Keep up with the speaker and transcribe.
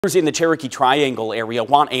In the Cherokee Triangle area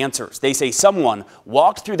want answers. They say someone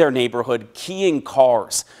walked through their neighborhood keying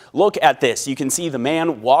cars. Look at this. You can see the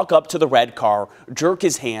man walk up to the red car, jerk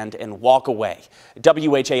his hand, and walk away.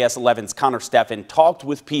 WHAS 11's Connor Steffen talked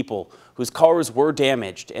with people whose cars were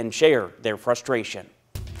damaged and shared their frustration.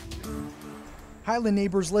 Highland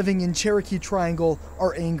neighbors living in Cherokee Triangle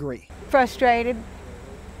are angry. Frustrated,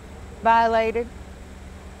 violated,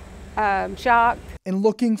 shocked. And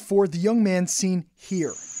looking for the young man seen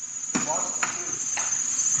here.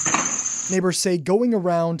 Neighbors say going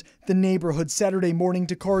around the neighborhood Saturday morning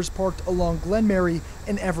to cars parked along Glen Mary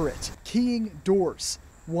and Everett, keying doors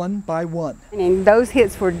one by one. And those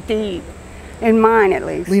hits were deep, in mine at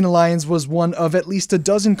least. Lena Lyons was one of at least a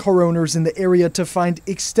dozen car owners in the area to find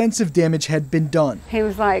extensive damage had been done. He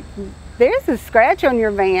was like, "There's a scratch on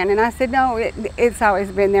your van." And I said, "No, it's always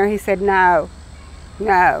been there." He said, "No,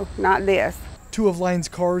 not this." Two of Lyons'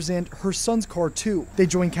 cars and her son's car too. They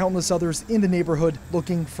join countless others in the neighborhood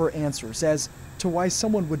looking for answers as to why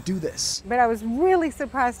someone would do this. But I was really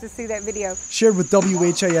surprised to see that video. Shared with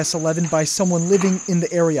WHAS 11 by someone living in the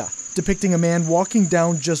area, depicting a man walking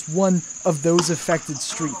down just one of those affected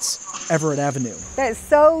streets, Everett Avenue. That's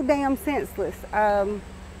so damn senseless.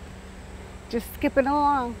 Just skipping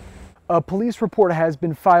along. A police report has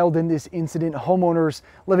been filed in this incident. Homeowners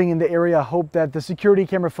living in the area hope that the security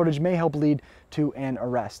camera footage may help lead to an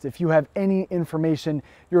arrest. If you have any information,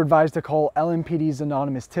 you're advised to call LMPD's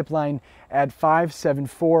anonymous tip line at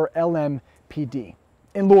 574-LMPD.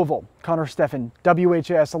 In Louisville, Connor Steffen,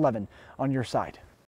 WHAS 11 on your side.